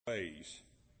ways.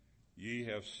 Ye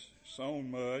have sown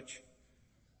much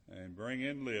and bring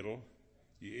in little.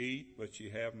 Ye eat, but ye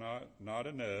have not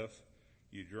enough.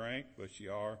 Ye drink, but ye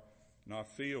are not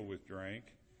filled with drink.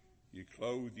 Ye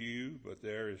clothe you, but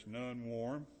there is none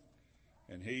warm.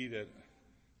 And he that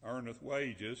earneth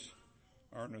wages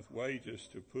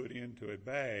to put into a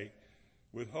bag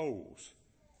with holes.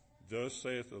 Thus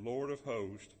saith the Lord of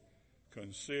hosts,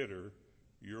 consider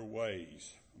your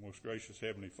ways. Most gracious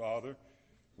Heavenly Father,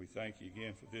 we thank you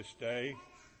again for this day.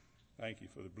 Thank you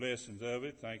for the blessings of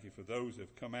it. Thank you for those that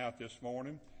have come out this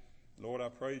morning. Lord, I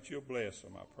pray that you'll bless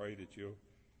them. I pray that you'll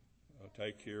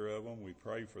take care of them. We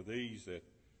pray for these that,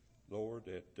 Lord,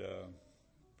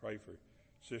 pray for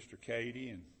Sister Katie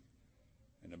and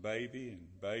the baby and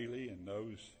Bailey and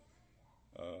those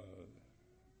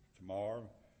tomorrow.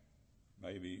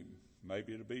 Maybe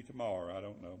it'll be tomorrow. I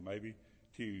don't know. Maybe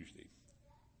Tuesday.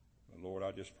 But Lord,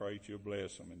 I just pray that you'll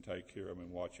bless them and take care of them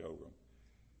and watch over them.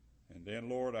 And then,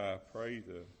 Lord, I pray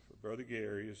for Brother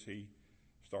Gary as he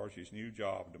starts his new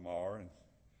job tomorrow. And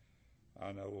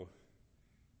I know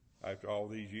after all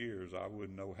these years, I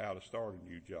wouldn't know how to start a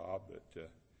new job, but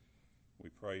we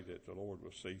pray that the Lord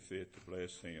will see fit to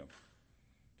bless him.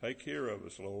 Take care of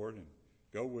us, Lord, and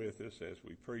go with us as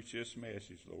we preach this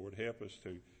message, Lord. Help us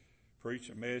to preach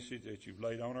a message that you've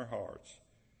laid on our hearts.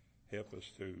 Help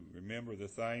us to remember the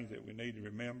things that we need to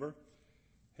remember.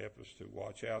 Help us to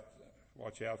watch out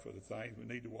for the things we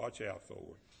need to watch out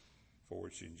for. For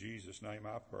it's in Jesus' name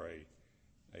I pray.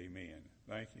 Amen.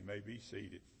 Thank you. You may be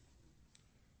seated.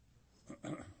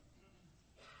 Of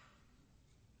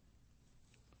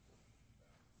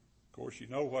course, you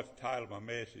know what the title of my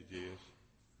message is.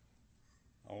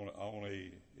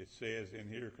 Only it says in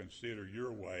here, consider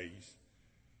your ways.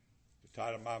 The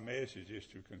title of my message is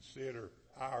to consider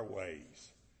our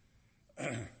ways.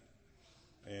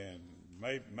 And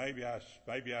maybe I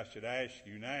should ask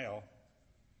you now,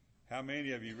 how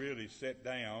many of you really sit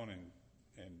down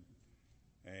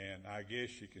and I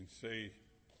guess you can see,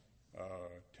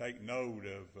 take note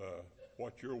of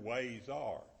what your ways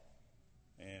are,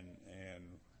 and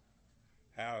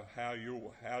how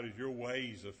does your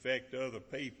ways affect other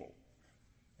people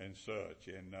and such,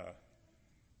 and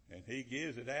he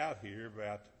gives it out here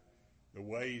about the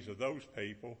ways of those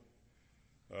people,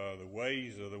 the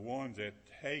ways of the ones that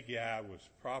Haggai was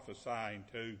prophesying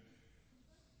to.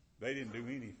 They didn't do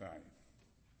anything.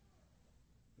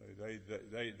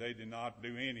 They did not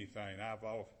do anything.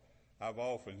 I've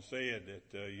often said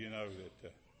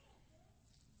that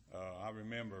I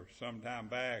remember some time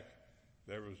back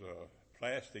there was a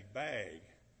plastic bag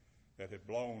that had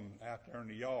blown out there in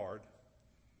the yard,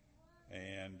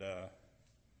 and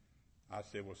I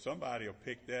said, well, somebody will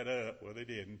pick that up. Well, they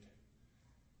didn't.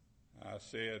 I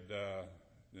said, the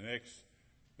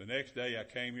next day I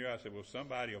came here, I said, well,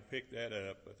 somebody will pick that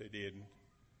up, but they didn't.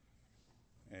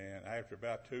 And after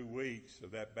about 2 weeks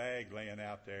of that bag laying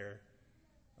out there,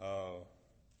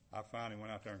 I finally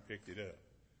went out there and picked it up.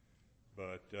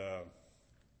 But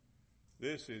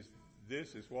this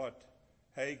is what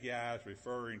Haggai is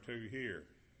referring to here,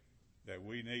 that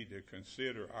we need to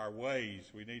consider our ways.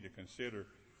 We need to consider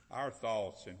our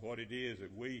thoughts and what it is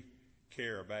that we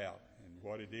care about and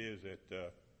what it is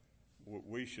that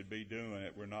we should be doing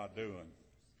that we're not doing.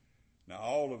 Now,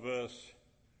 all of us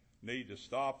need to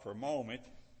stop for a moment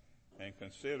and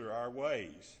consider our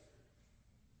ways.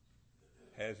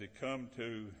 Has it come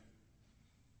to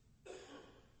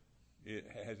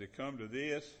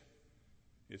this?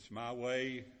 It's my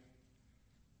way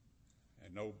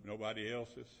and nobody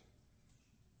else's.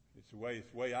 It's the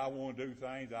way I want to do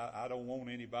things. I don't want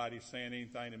anybody saying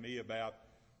anything to me about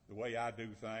the way I do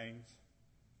things.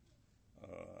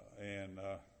 And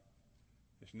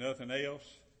there's nothing else.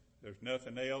 There's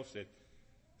nothing else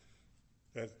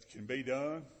that can be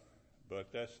done,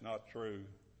 but that's not true.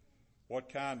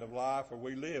 What kind of life are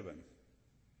we living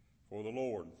for the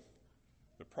Lord?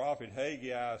 The prophet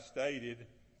Haggai stated,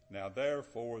 now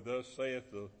therefore, thus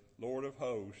saith the Lord of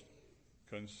hosts,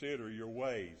 consider your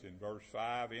ways, in verse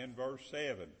 5 and verse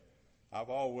 7. I've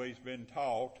always been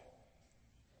taught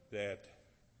that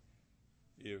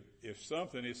if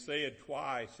something is said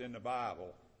twice in the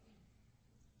Bible,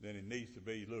 then it needs to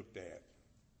be looked at.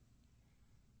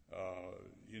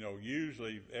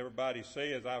 Usually everybody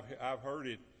says, I've heard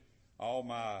it all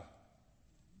my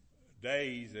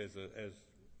days as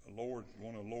one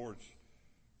of the Lord's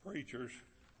preachers,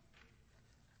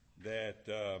 that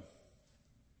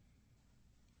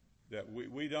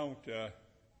we don't,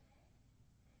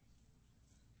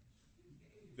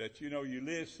 that you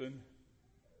listen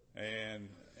and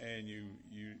you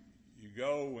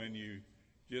go and you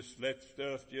just let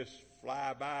stuff just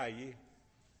fly by you,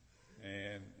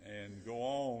 and go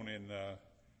on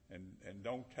and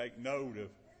don't take note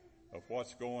of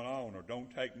what's going on, or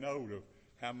don't take note of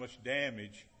how much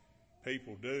damage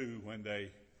people do when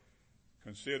they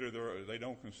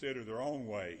don't consider their own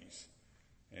ways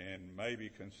and maybe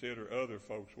consider other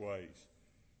folks' ways.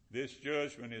 This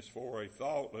judgment is for a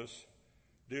thoughtless,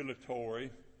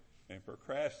 dilatory, and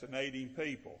procrastinating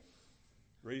people.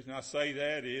 The reason I say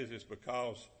that is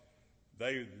because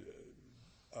they've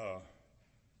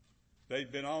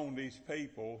been on these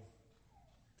people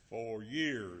for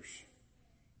years.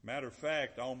 Matter of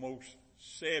fact, almost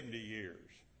 70 years.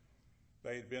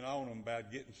 They'd been on them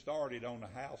about getting started on the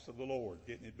house of the Lord,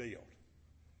 getting it built.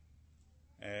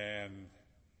 And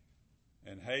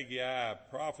Haggai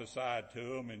prophesied to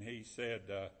them, and he said,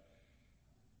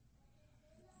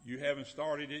 you haven't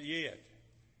started it yet.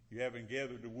 You haven't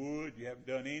gathered the wood. You haven't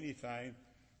done anything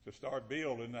to start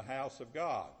building the house of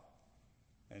God.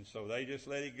 And so they just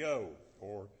let it go.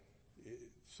 Or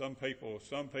some people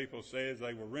says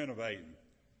they were renovating.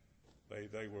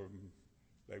 They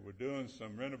were doing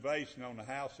some renovation on the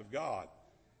house of God,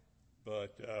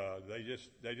 but they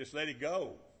just let it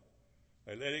go.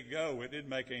 They let it go. It didn't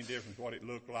make any difference what it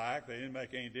looked like. They didn't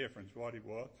make any difference what it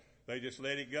was. They just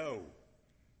let it go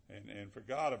and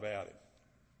forgot about it.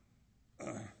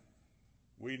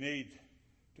 We need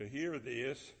to hear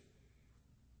this.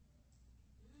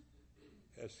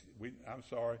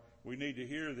 We need to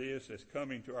hear this as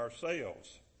coming to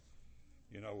ourselves.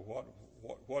 You know,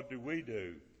 what do we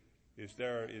do? Is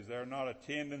there not a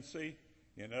tendency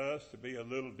in us to be a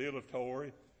little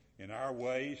dilatory in our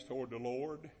ways toward the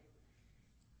Lord?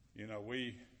 You know,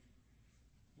 we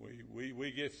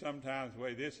get sometimes the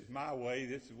way, this is my way,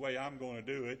 this is the way I'm going to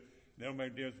do it. It don't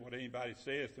make a difference what anybody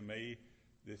says to me.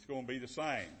 It's going to be the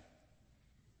same.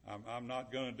 I'm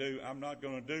not going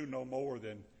to do no more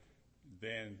than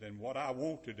what I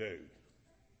want to do.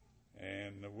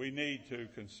 And we need to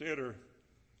consider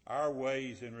our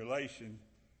ways in relation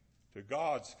to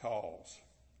God's cause.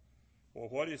 Well,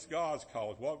 what is God's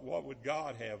cause? What would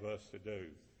God have us to do?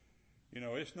 You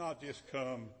know, it's not just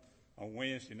come on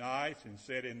Wednesday nights and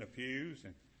sit in the pews,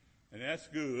 and that's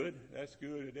good. That's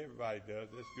good that everybody does.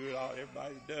 That's good.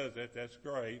 Everybody does that. That's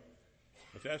great.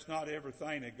 But that's not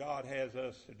everything that God has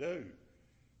us to do.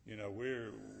 You know,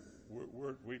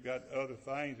 we've got other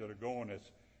things that are going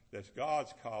that's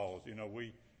God's cause. You know,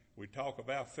 we talk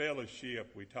about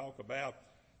fellowship. We talk about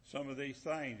some of these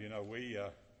things. You know,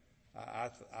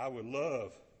 I would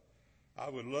love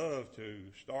to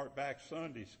start back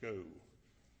Sunday school,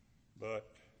 but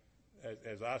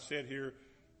as I sit here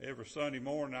every Sunday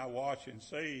morning, I watch and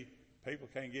see people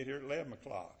can't get here at 11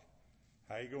 o'clock.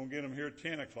 How you going to get them here at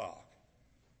 10 o'clock?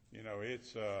 You know,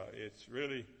 it's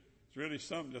really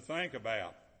something to think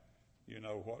about. You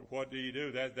know, what do you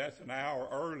do? That's an hour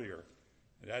earlier.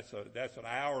 That's an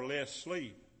hour less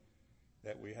sleep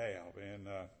that we have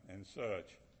and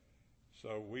such.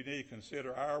 So we need to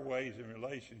consider our ways in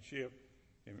relationship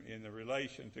in the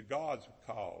relation to God's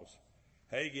cause.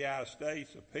 Haggai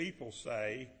states the people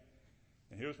say,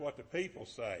 and here's what the people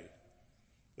say.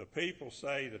 The people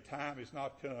say the time has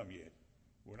not come yet.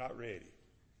 We're not ready.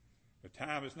 The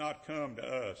time has not come to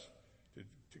us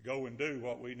to go and do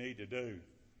what we need to do.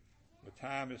 The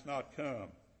time has not come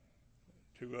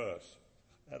to us.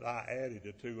 That I added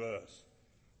it to us.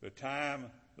 The time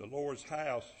the Lord's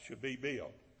house should be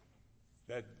built.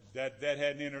 That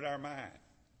hadn't entered our mind.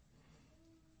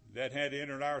 That hadn't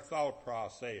entered our thought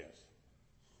process.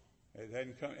 It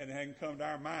hadn't come to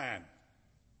our mind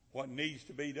what needs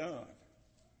to be done.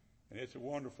 And it's a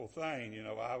wonderful thing. You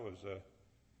know, I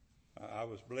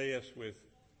was blessed with,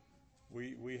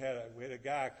 we had a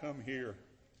guy come here.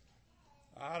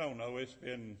 I don't know, it's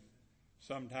been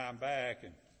some time back,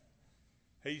 and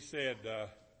he said,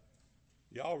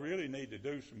 y'all really need to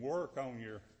do some work on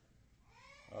your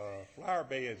flower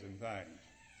beds and things.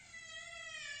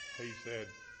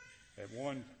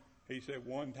 He said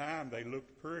one time they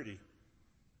looked pretty,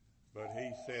 but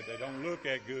he said they don't look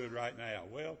that good right now.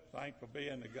 Well, thankful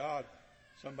being to God,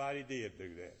 somebody did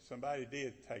do that. Somebody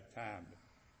did take time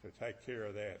to take care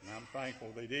of that, and I'm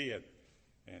thankful they did.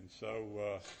 And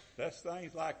so that's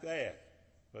things like that.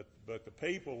 But the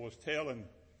people was telling,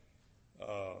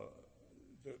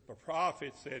 the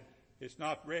prophet said, it's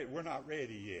not ready. We're not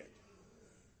ready yet.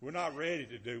 We're not ready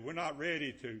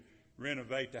to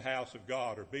renovate the house of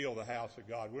God or build the house of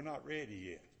God. We're not ready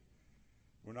yet.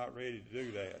 We're not ready to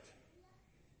do that.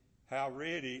 How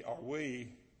ready are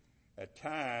we at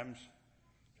times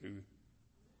to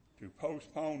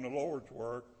postpone the Lord's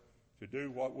work, to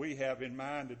do what we have in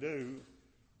mind to do,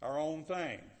 our own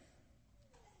thing?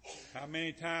 How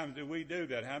many times do we do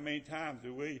that? How many times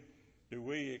do we do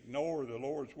we ignore the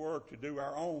Lord's work to do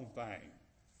our own thing?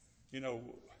 You know,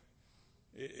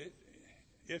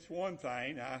 it's one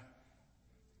thing.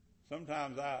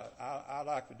 Sometimes I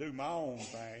like to do my own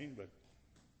thing,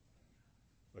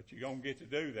 but you're going to get to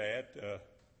do that.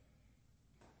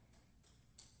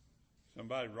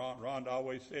 Rhonda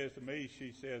always says to me,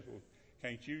 she says, well,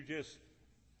 can't you just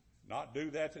not do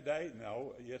that today?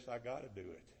 No, yes, I got to do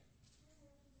it.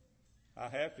 I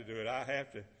have to do it. I have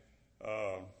to.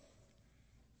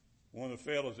 One of the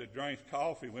fellows that drinks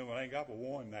coffee, when I ain't got but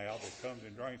one now that comes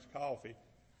and drinks coffee,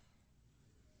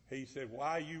 he said,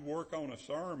 why you work on a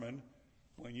sermon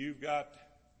when you've got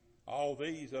all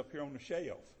these up here on the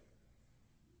shelf?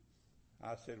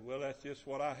 I said, well, that's just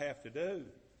what I have to do.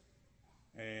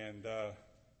 And,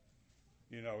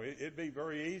 you know, it'd be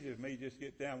very easy if me just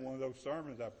get down one of those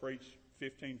sermons I preached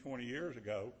 15, 20 years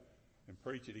ago and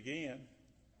preach it again.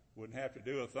 Wouldn't have to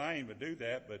do a thing but do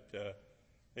that, but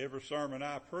every sermon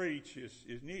I preach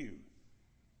is new.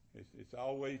 It's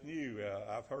always new.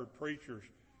 I've heard preachers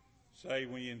say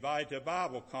when you invite to a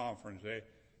Bible conference,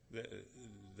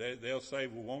 they'll say,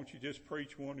 well, won't you just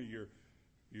preach one of your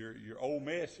old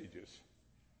messages?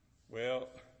 Well,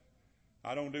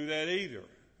 I don't do that either.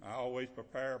 I always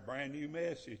prepare a brand new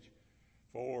message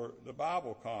for the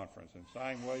Bible conference. And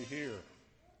same way here.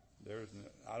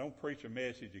 I don't preach a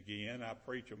message again. I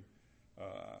preach them.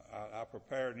 I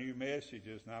prepare new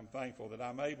messages, and I'm thankful that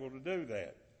I'm able to do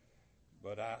that.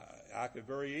 But I could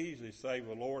very easily say,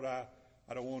 well, Lord, I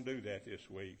don't want to do that this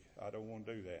week. I don't want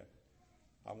to do that.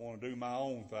 I want to do my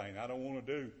own thing. I don't want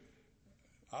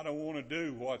to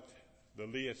do what the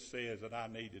list says that I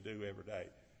need to do every day.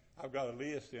 I've got a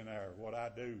list in there what I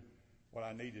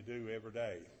need to do every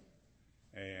day.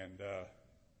 And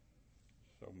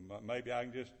so maybe I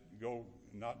can just go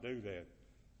not do that.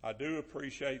 I do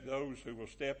appreciate those who will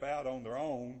step out on their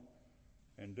own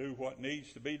and do what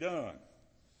needs to be done.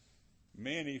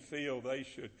 Many feel they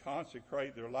should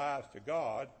consecrate their lives to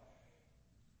God,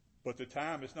 but the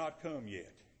time has not come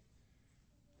yet.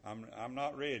 I'm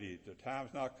not ready. The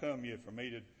time's not come yet for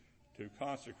me to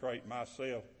consecrate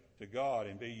myself to God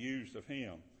and be used of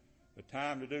Him. The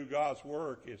time to do God's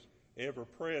work is ever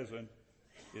present,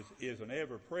 is an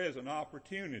ever present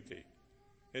opportunity.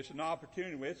 It's an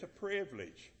opportunity. It's a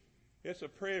privilege. It's a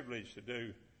privilege to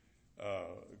do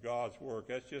God's work.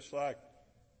 That's just like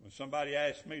when somebody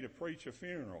asks me to preach a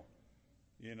funeral.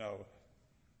 You know,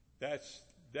 that's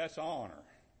honor.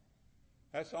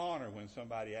 That's honor when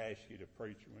somebody asks you to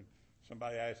preach. When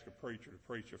somebody asks a preacher to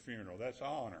preach a funeral, that's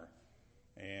honor,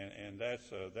 and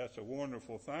that's a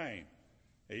wonderful thing.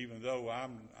 Even though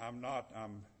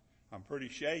I'm pretty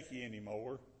shaky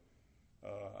anymore.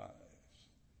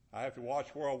 I have to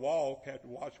watch where I walk, have to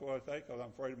watch what I say, because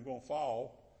I'm afraid I'm going to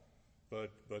fall.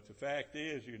 But the fact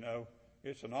is, you know,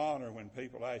 it's an honor when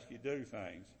people ask you to do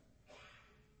things.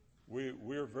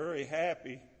 We're very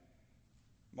happy.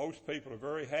 Most people are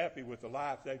very happy with the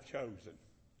life they've chosen.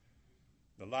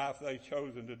 The life they've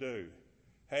chosen to do.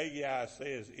 Haggai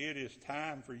says, it is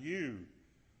time for you,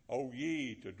 O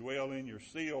ye, to dwell in your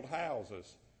sealed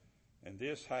houses, and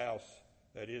this house,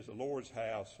 that is the Lord's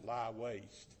house, lie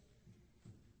waste.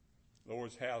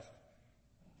 Lord's house.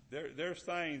 There's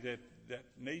things that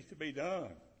needs to be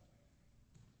done.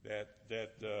 That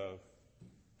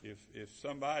if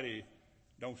somebody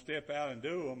don't step out and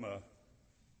do them,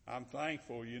 I'm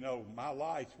thankful. You know, my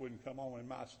lights wouldn't come on in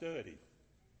my study.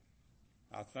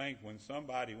 I think when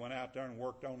somebody went out there and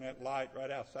worked on that light right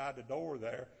outside the door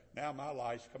there, now my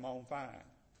lights come on fine.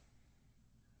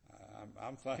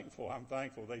 I'm thankful. I'm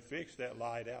thankful they fixed that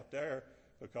light out there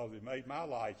because it made my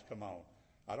lights come on.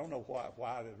 I don't know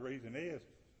why the reason is,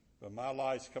 but my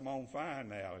lights come on fine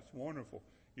now. It's wonderful.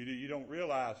 You don't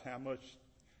realize how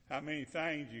many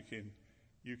things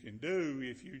you can do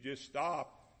if you just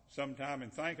stop sometime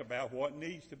and think about what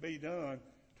needs to be done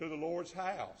to the Lord's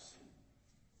house.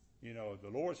 You know, the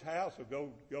Lord's house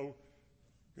will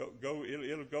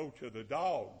it'll go to the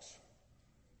dogs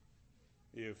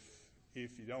if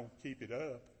you don't keep it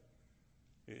up.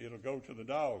 It'll go to the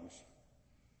dogs.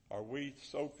 Are we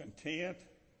so content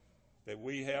that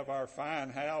we have our fine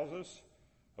houses,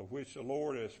 of which the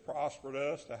Lord has prospered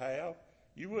us to have?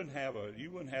 You wouldn't have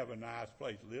a nice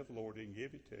place to live if the Lord didn't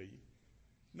give it to you.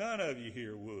 None of you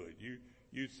here would.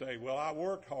 You'd say, well, I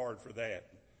worked hard for that.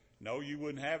 No, you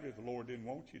wouldn't have it if the Lord didn't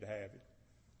want you to have it.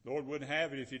 The Lord wouldn't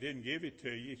have it if He didn't give it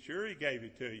to you. Sure, He gave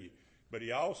it to you, but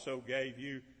He also gave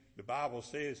you, the Bible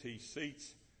says He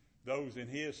seats those in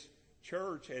His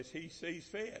church as He sees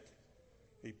fit.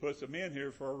 He puts them in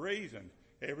here for a reason.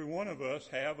 Every one of us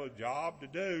have a job to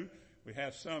do. We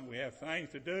have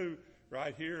things to do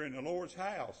right here in the Lord's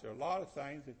house. There are a lot of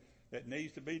things that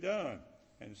needs to be done.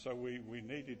 And so we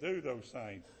need to do those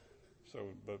things. So,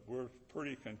 but we're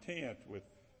pretty content with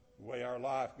the way our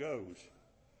life goes.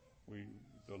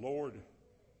 The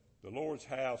Lord's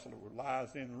house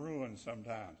lies in ruins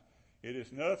sometimes. It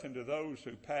is nothing to those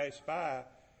who pass by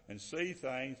and see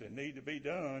things that need to be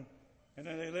done, and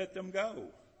then they let them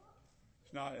go.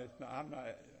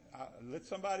 Let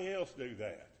somebody else do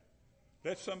that.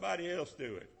 Let somebody else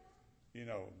do it.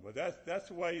 But that's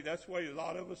the way a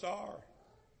lot of us are.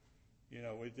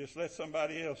 We just let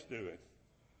somebody else do it.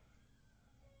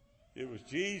 It was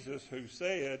Jesus who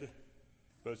said,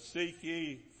 "But seek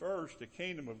ye first the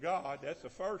kingdom of God." That's the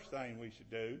first thing we should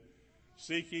do.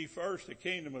 Seek ye first the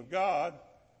kingdom of God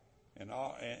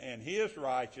and His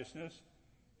righteousness,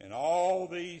 and all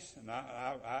these, and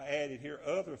I added here,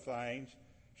 other things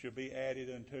should be added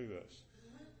unto us.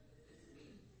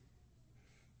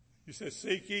 He says,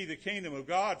 "Seek ye the kingdom of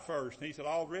God first." And He said,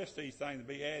 all the rest of these things will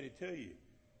be added to you.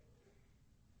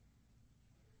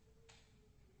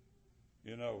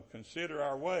 Consider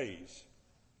our ways.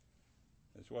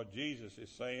 That's what Jesus is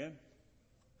saying.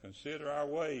 Consider our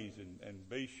ways and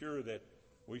be sure that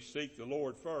we seek the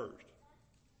Lord first.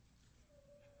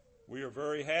 We are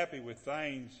very happy with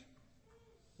things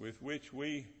with which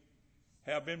we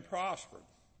have been prospered.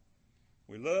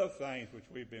 We love things which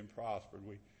we've been prospered.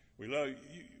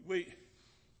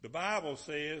 The Bible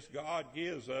says God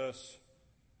gives us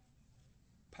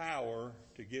power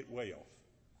to get wealth.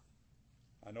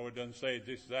 I know it doesn't say it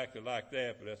just exactly like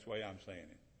that, but that's the way I'm saying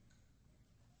it.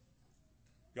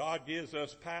 God gives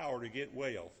us power to get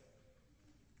wealth.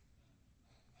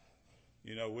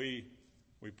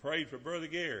 We prayed for Brother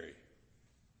Gary,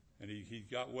 and he's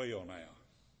got well now.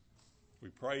 We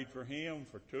prayed for him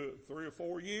for 3 or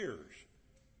 4 years,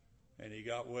 and he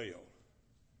got well.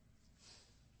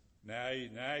 Now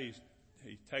he's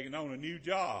taking on a new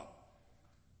job,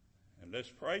 and let's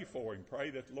pray for him.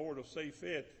 Pray that the Lord will see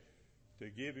fit to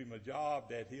give him a job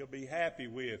that he'll be happy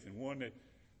with, and one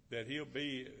that he'll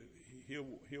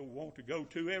want to go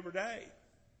to every day.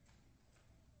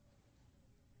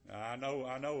 Now, I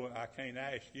know I can't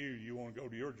ask you want to go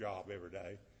to your job every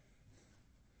day.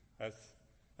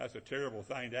 That's a terrible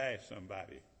thing to ask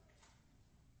somebody.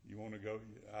 You want to go?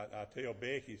 I tell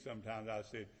Becky sometimes,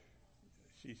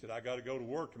 she said, "I got to go to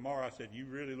work tomorrow." I said, "You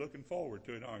really looking forward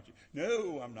to it, aren't you?"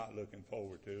 "No, I'm not looking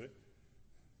forward to it,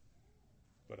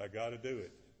 but I got to do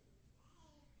it."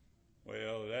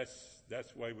 Well, that's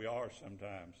the way we are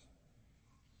sometimes.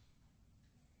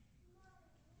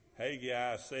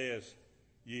 Haggai says,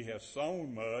 "Ye have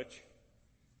sown much,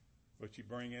 but you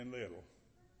bring in little."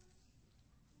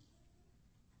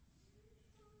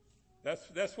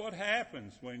 That's what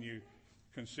happens when you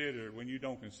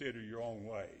don't consider your own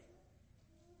way.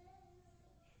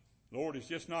 Lord is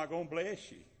just not going to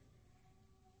bless you.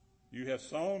 You have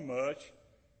sown much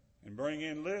and bring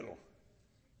in little.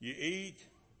 You eat,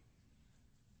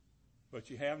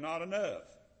 but you have not enough.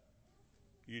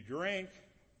 You drink,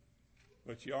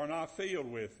 but you are not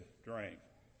filled with drink.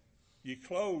 You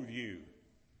clothe you,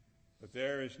 but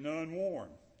there is none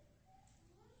warm.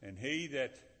 And he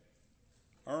that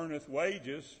earneth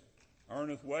wages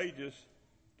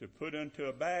to put into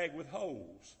a bag with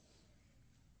holes.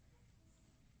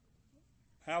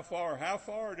 How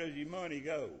far does your money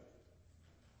go?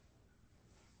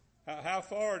 How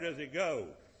far does it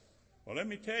go? Well, let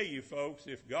me tell you, folks,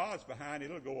 if God's behind it,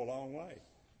 it'll go a long way.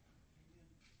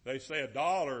 They say a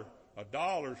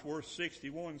dollar's worth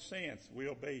 61 cents.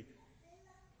 Will be,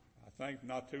 I think,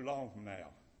 not too long from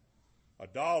now. A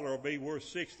dollar will be worth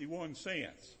 61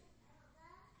 cents.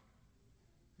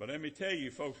 But let me tell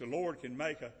you, folks, the Lord can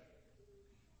make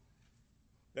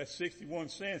that 61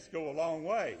 cents go a long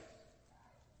way.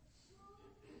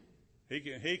 He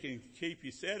can keep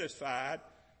you satisfied.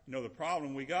 The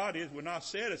problem we got is we're not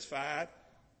satisfied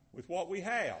with what we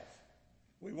have.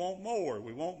 We want more.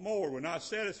 We want more. We're not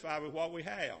satisfied with what we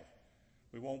have.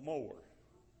 We want more.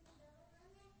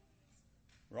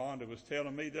 Rhonda was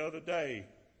telling me the other day,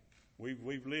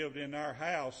 we've lived in our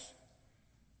house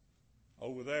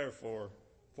over there for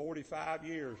 45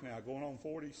 years now, going on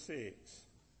 46.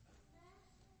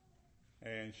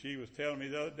 And she was telling me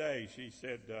the other day, she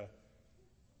said,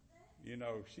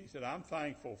 "I'm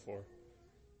thankful for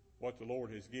what the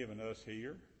Lord has given us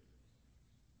here.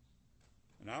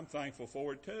 And I'm thankful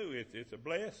for it too. It's a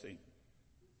blessing.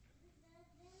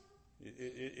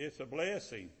 It's a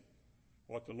blessing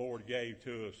what the Lord gave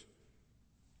to us."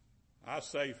 I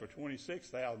say for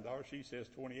 $26,000, she says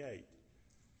 28.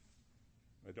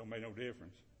 It don't make no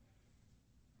difference.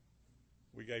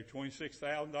 We gave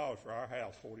 $26,000 for our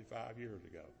house 45 years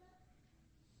ago.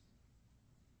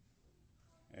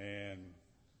 And,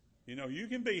 You know, you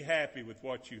can be happy with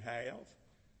what you have.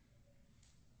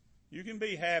 You can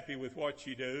be happy with what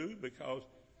you do, because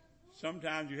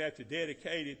sometimes you have to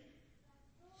dedicate it,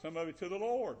 some of it to the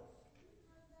Lord.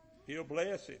 He'll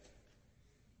bless it.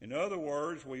 In other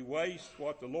words, we waste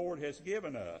what the Lord has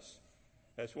given us.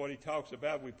 That's what he talks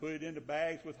about. We put it into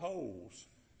bags with holes.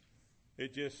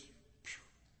 It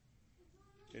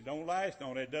don't last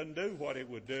on it. It doesn't do what it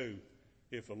would do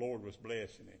if the Lord was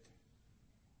blessing it.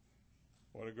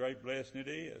 What a great blessing it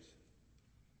is.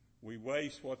 We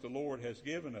waste what the Lord has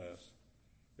given us.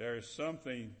 There is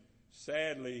something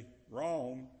sadly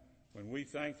wrong when we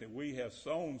think that we have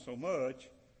sown so much,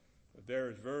 but there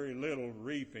is very little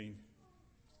reaping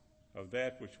of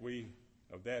that which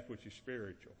is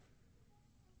spiritual.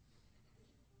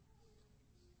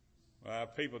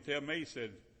 People tell me,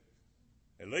 said,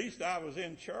 at least I was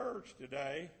in church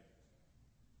today.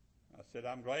 I said,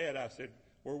 I'm glad. I said,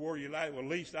 where were you last? Well, at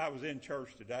least I was in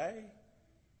church today.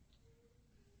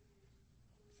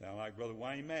 Sound like Brother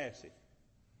Wayne Massey.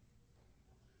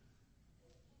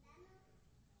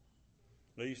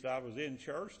 At least I was in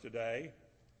church today.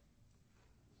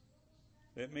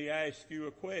 Let me ask you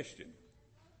a question.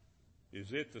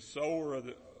 Is it the sower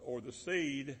or the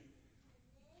seed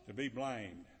to be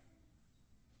blamed?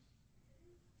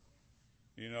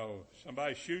 You know,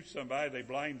 somebody shoots somebody, they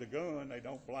blame the gun. They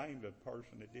don't blame the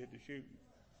person that did the shooting.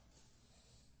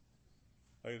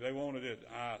 They wanted it.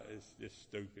 It's just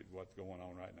stupid what's going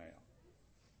on right now.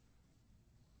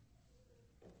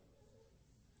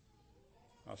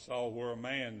 I saw where a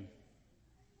man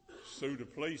sued a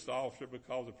police officer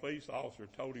because the police officer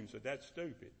told him, said, that's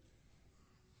stupid.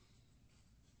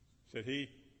 Said he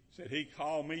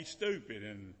called me stupid,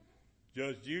 and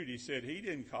Judge Judy said he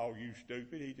didn't call you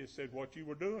stupid. He just said what you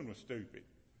were doing was stupid.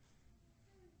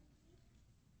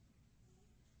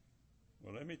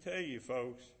 Well, let me tell you,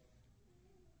 folks,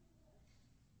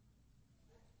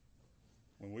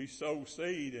 when we sow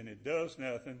seed and it does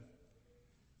nothing,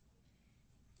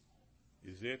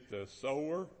 is it the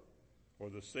sower or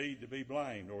the seed to be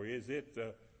blamed? Or is it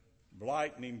the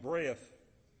blightening breath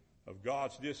of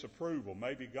God's disapproval?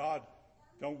 Maybe God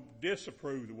don't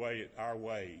disapprove the way our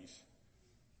ways.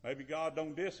 Maybe God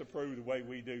don't disapprove the way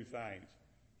we do things.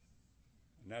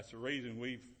 And that's the reason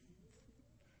we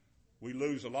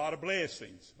lose a lot of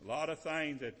blessings, a lot of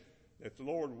things that the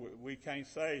Lord, we can't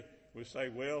say. We say,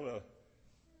 well,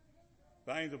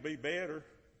 things will be better.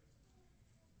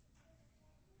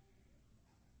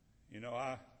 You know,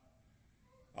 I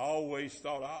always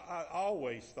thought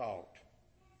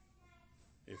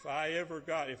if I ever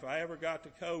got to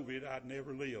COVID, I'd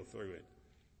never live through it.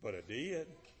 But I did.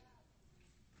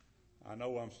 I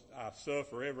know I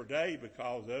suffer every day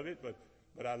because of it,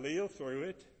 but I live through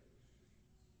it.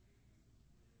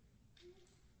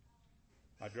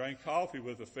 I drank coffee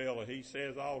with a fella. He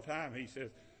says all the time, he says,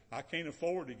 I can't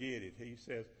afford to get it. He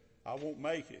says, I won't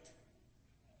make it.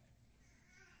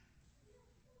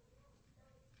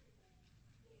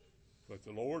 But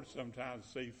the Lord sometimes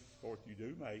sees forth you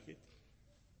do make it.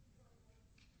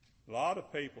 A lot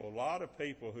of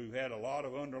people who had a lot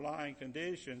of underlying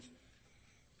conditions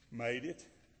made it.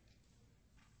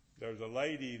 There's a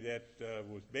lady that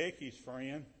was Becky's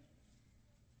friend.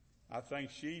 I think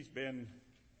she's been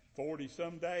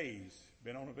 40-some days,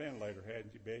 been on a ventilator,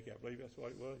 hadn't you, Becky? I believe that's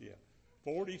what it was, yeah.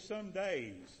 40-some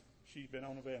days she's been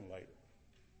on a ventilator.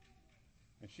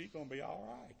 And she's going to be all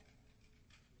right.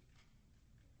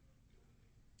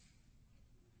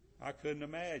 I couldn't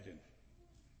imagine.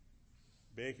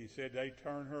 Becky said they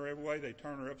turn her every way. They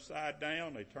turn her upside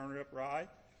down. They turn her upright.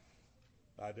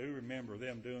 I do remember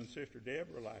them doing Sister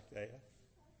Deborah like that.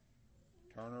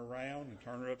 Turn her around and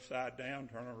turn her upside down,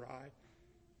 turn her right.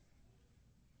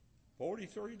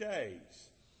 43 days.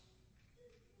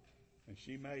 And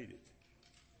she made it.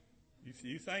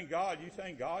 You think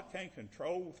God can't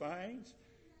control things?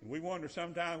 And we wonder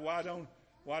sometimes why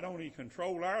don't he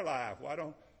control our life?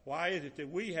 Why is it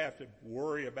that we have to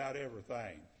worry about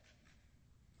everything?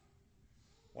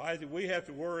 Why is it we have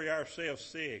to worry ourselves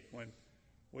sick when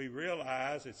we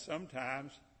realize that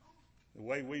sometimes the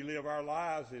way we live our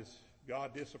lives is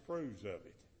God disapproves of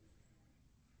it?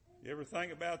 You ever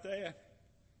think about that?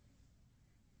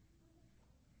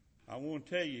 I want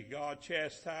to tell you, God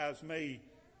chastised me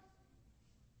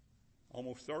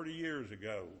almost 30 years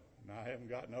ago, and I haven't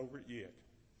gotten over it yet.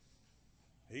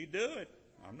 He'd do it.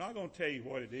 I'm not going to tell you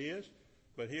what it is,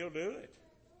 but he'll do it.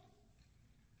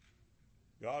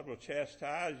 God will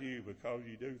chastise you because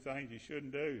you do things you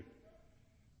shouldn't do.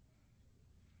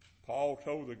 Paul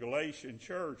told the Galatian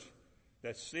church,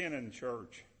 that sinning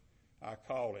church, I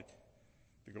call it,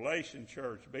 the Galatian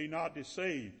church, be not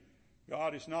deceived.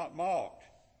 God is not mocked.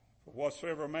 For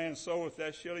whatsoever a man soweth,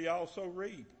 that shall he also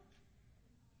reap.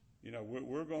 You know,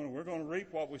 we're going to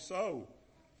reap what we sow.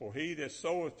 For he that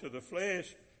soweth to the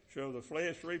flesh shall the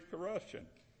flesh reap corruption.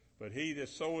 But he that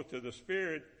soweth to the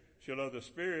Spirit shall of the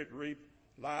Spirit reap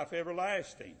life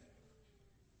everlasting.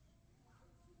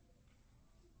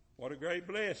 What a great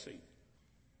blessing.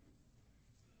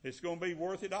 It's going to be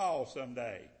worth it all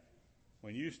someday.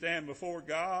 When you stand before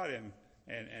God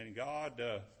and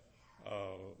God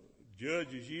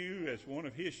judges you as one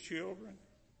of his children,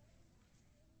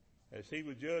 as he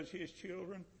would judge his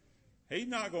children, he's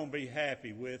not going to be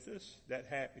happy with us,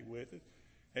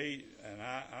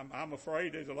 I'm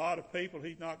afraid there's a lot of people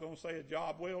he's not going to say a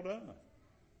job well done.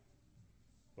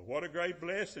 But what a great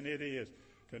blessing it is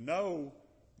to know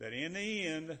that in the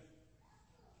end,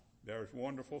 there's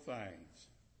wonderful things.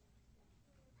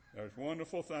 There's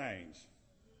wonderful things.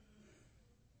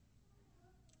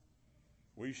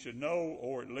 We should know,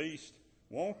 or at least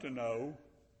want to know,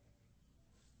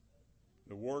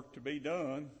 the work to be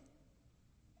done.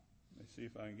 Let's see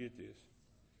if I can get this.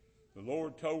 The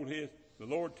Lord told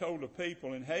the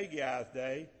people in Haggai's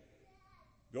day,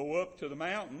 go up to the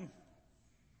mountain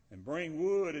and bring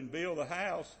wood and build a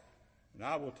house, and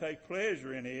I will take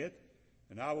pleasure in it,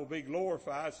 and I will be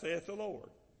glorified, saith the Lord.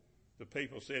 The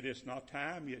people said, it's not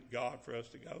time yet, God, for us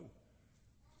to go.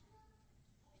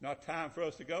 It's not time for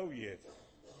us to go yet.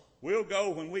 We'll go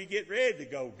when we get ready to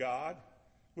go, God.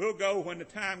 We'll go when the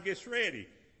time gets ready.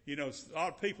 You know, a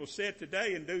lot of people sit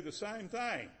today and do the same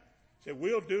thing. Say,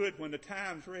 we'll do it when the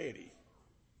time's ready.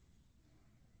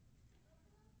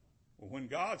 Well, when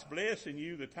God's blessing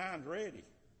you, the time's ready.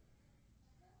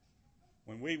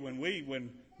 When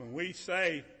we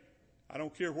say, I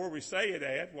don't care where we say it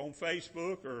at, on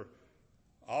Facebook or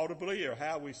audibly or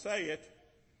how we say it,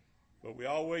 but we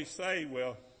always say,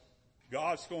 well,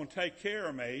 God's going to take care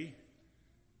of me.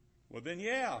 Well, then,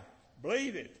 yeah,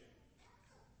 believe it.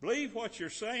 Believe what you're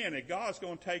saying, that God's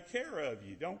going to take care of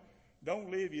you.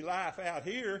 Don't live your life out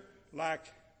here like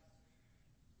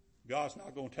God's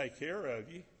not going to take care of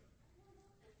you,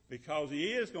 because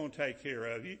he is going to take care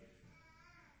of you.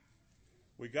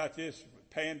 We got this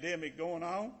pandemic going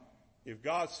on. If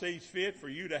God sees fit for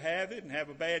you to have it and have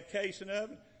a bad case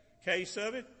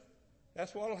of it,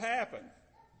 that's what will happen.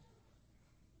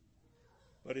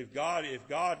 But if God,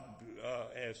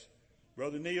 as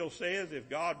Brother Neil says, if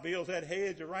God builds that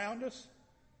hedge around us,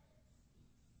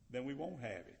 then we won't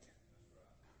have it.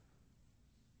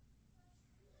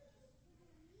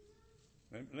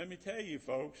 Let me tell you,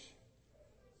 folks,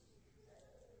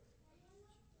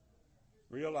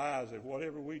 realize that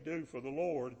whatever we do for the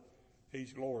Lord,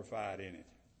 he's glorified in it.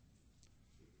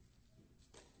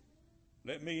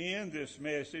 Let me end this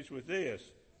message with this.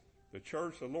 The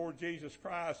church of the Lord Jesus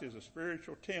Christ is a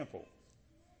spiritual temple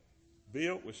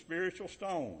built with spiritual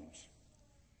stones.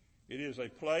 It is a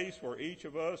place where each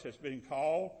of us has been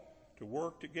called to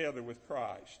work together with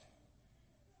Christ.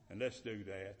 And let's do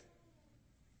that.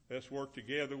 Let's work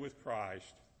together with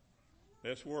Christ.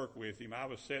 Let's work with him. I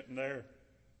was sitting there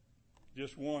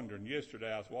just wondering.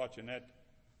 Yesterday I was watching that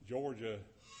Georgia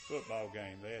football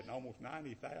game. They had almost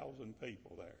 90,000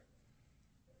 people there.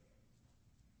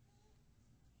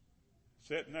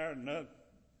 Sitting there, and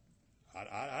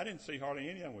I didn't see hardly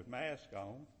any of them with masks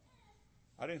on.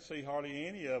 I didn't see hardly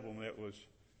any of them that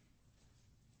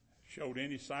showed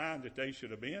any sign that they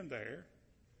should have been there.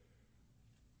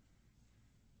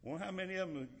 Wonder how many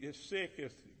of them get sick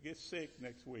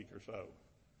next week or so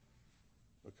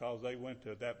because they went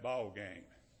to that ball game.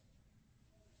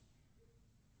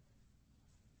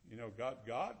 You know, God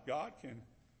can.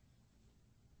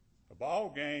 A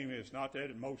ball game is not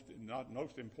the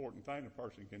most important thing a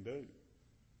person can do.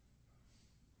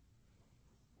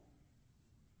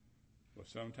 But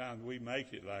sometimes we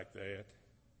make it like that.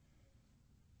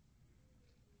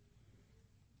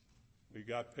 We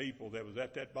got people that was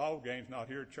at that ball game's not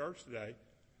here at church today.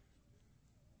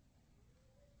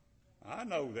 I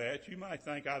know that. You might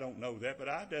think I don't know that, but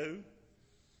I do.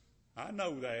 I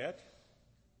know that.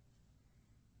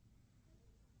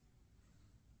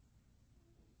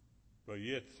 But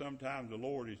yet sometimes the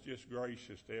Lord is just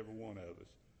gracious to every one of us.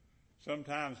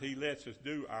 Sometimes he lets us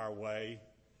do our way,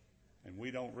 and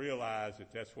we don't realize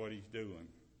that that's what he's doing.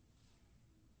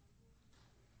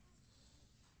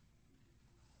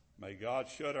 May God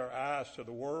shut our eyes to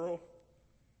the world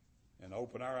and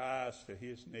open our eyes to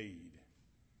his need.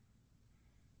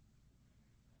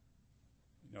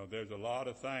 You know, there's a lot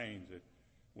of things that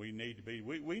we need to be.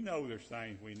 We know there's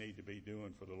things we need to be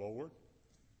doing for the Lord,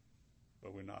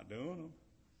 but we're not doing them.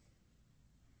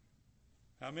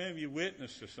 How many of you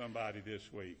witnessed to somebody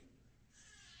this week?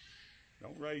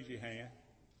 Don't raise your hand.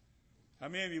 How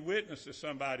many of you witnessed to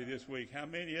somebody this week? How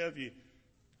many of you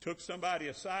took somebody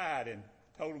aside and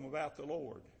told them about the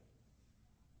Lord?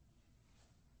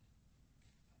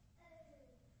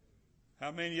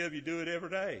 How many of you do it every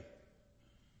day?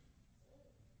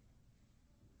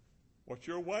 What's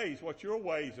your ways? What's your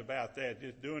ways about that?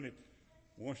 Just doing it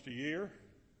once a year?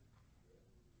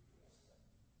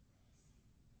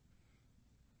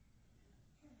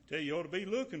 I tell you, you ought to be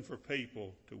looking for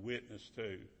people to witness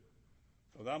to.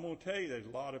 Because I'm going to tell you, there's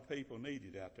a lot of people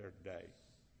needed out there today.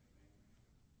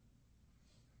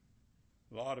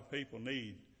 A lot of people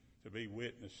need to be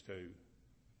witnessed to.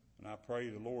 And I pray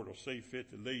the Lord will see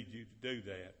fit to lead you to do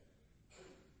that.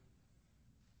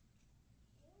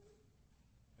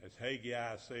 As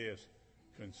Haggai says,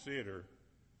 consider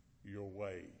your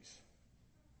ways.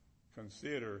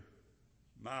 Consider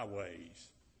my ways.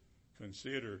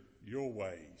 Consider your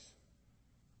ways.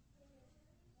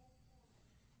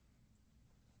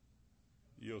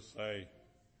 You'll say,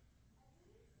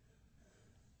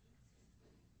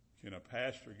 can a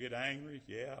pastor get angry?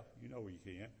 Yeah, you know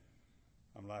he can.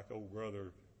 I'm like old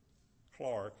brother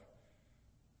Clark.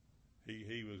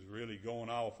 He was really going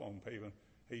off on people.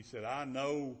 He said, I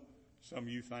know some of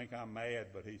you think I'm mad,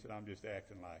 but he said, I'm just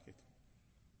acting like it.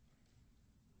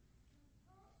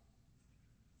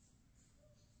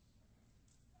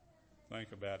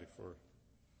 Think about it for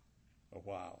a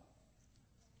while.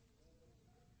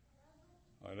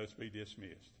 All right, let's be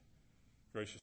dismissed. Gracious